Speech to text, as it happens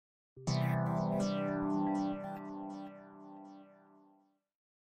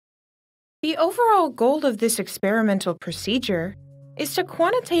The overall goal of this experimental procedure is to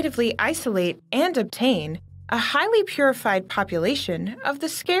quantitatively isolate and obtain a highly purified population of the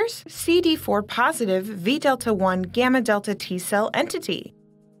scarce CD4 positive Vδ1 gamma delta T cell entity,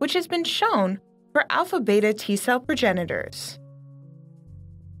 which has been shown for alpha-beta T cell progenitors.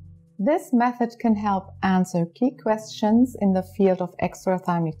 This method can help answer key questions in the field of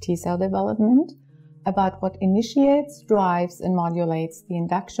extrathymic T cell development about what initiates, drives, and modulates the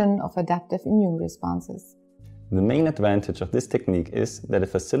induction of adaptive immune responses. The main advantage of this technique is that it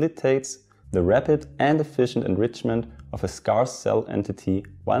facilitates the rapid and efficient enrichment of a scarce cell entity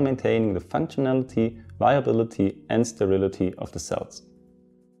while maintaining the functionality, viability, and sterility of the cells.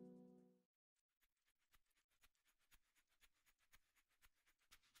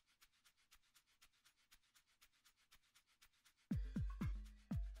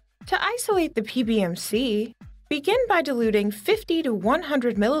 To isolate the PBMC, begin by diluting 50 to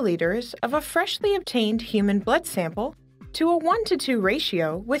 100 milliliters of a freshly obtained human blood sample to a 1:2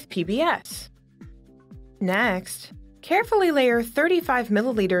 ratio with PBS. Next, carefully layer 35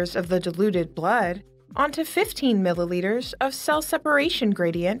 milliliters of the diluted blood onto 15 milliliters of cell separation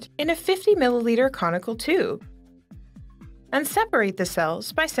gradient in a 50 milliliter conical tube, and separate the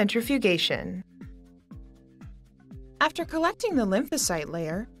cells by centrifugation. After collecting the lymphocyte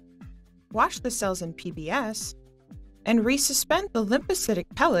layer, wash the cells in PBS, and resuspend the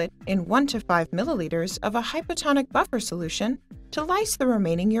lymphocytic pellet in 1 to 5 milliliters of a hypotonic buffer solution to lyse the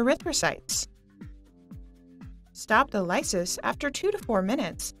remaining erythrocytes. Stop the lysis after 2 to 4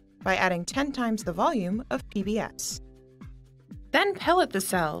 minutes by adding 10 times the volume of PBS. Then pellet the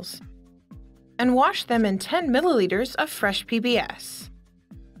cells and wash them in 10 milliliters of fresh PBS.